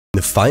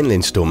the final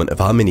installment of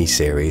our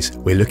mini-series,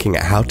 we're looking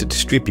at how to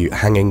distribute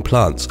hanging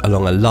plants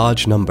along a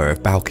large number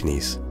of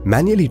balconies.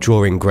 Manually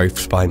drawing growth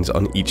spines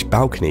on each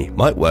balcony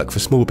might work for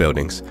small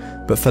buildings,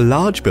 but for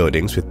large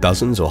buildings with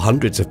dozens or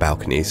hundreds of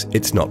balconies,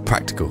 it's not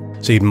practical.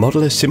 So you'd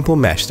model a simple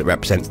mesh that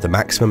represents the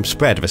maximum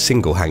spread of a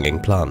single hanging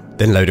plant.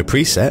 Then load a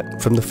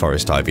preset from the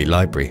ForestIvy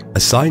library.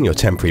 Assign your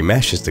temporary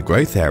mesh as the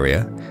growth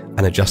area,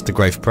 and adjust the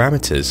growth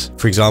parameters,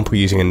 for example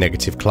using a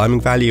negative climbing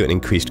value and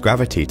increased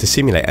gravity to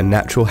simulate a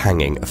natural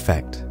hanging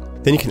effect.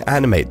 Then you can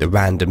animate the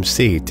random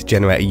seed to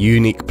generate a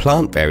unique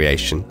plant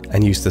variation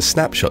and use the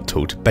snapshot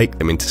tool to bake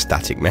them into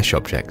static mesh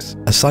objects.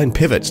 Assign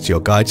pivots to your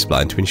guide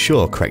spline to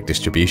ensure correct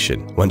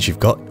distribution. Once you've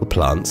got your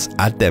plants,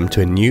 add them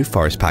to a new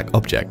ForestPack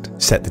object.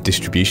 Set the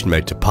distribution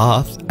mode to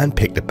path and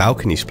pick the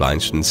balcony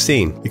splines from the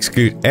scene.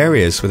 Exclude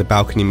areas where the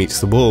balcony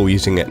meets the wall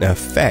using an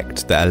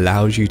effect that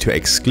allows you to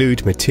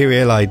exclude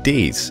material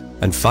IDs.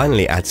 And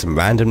finally add some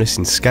randomness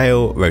in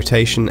scale,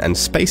 rotation and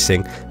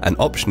spacing, and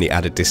optionally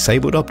add a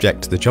disabled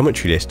object to the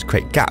geometry list to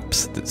create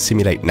gaps that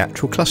simulate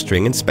natural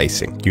clustering and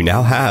spacing. You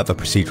now have a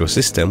procedural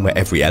system where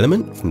every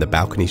element from the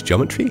balcony's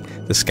geometry,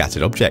 the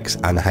scattered objects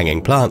and the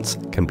hanging plants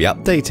can be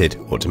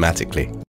updated automatically.